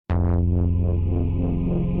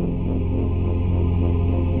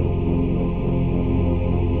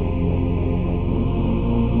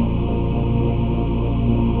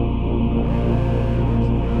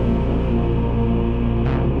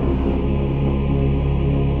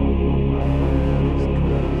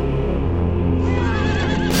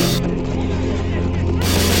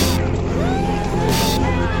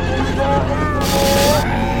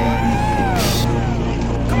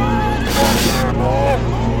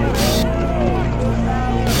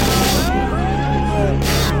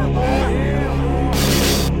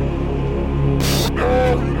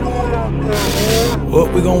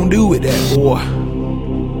What we gonna do with that, boy?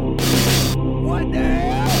 What the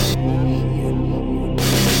hell?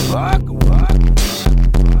 Fuck.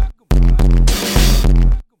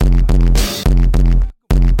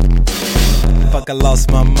 Fuck, I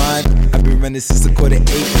lost my mind. I've been running since the quarter 8. Hit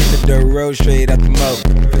the dirt road straight out the moat.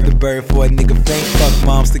 Put the bird for a nigga faint. Fuck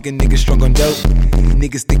moms thinking niggas strong on dope.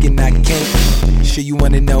 Niggas thinking I can't. Sure you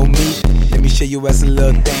wanna know me? Let me show you as a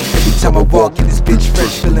little thing. Every time I walk in this bitch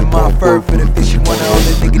fresh, feeling my fur for the fish. You wanna hold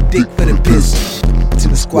a nigga dick for the piss. To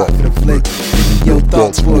the squat for the flick. Give me your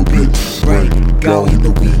thoughts for a bit. Brain, go hit the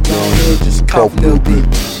weed, go ahead, just cough a little bit.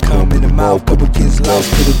 Come in the mouth, couple kids lost,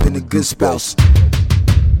 could've been a good spouse.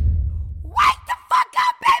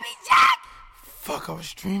 Fuck, I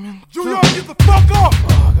was dreaming. Junior, get the fuck up!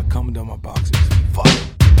 Oh, I got coming down my boxes. Fuck.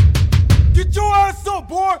 Get your ass up,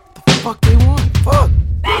 boy! What the fuck they want? Fuck.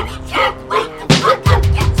 Baby Jack, wake the fuck up,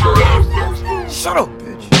 get your ass up! Shut up,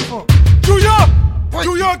 bitch. Fuck. Junior!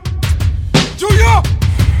 Junior! Junior!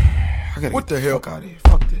 I gotta what get the hell? Fuck out of here.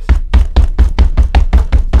 Fuck this.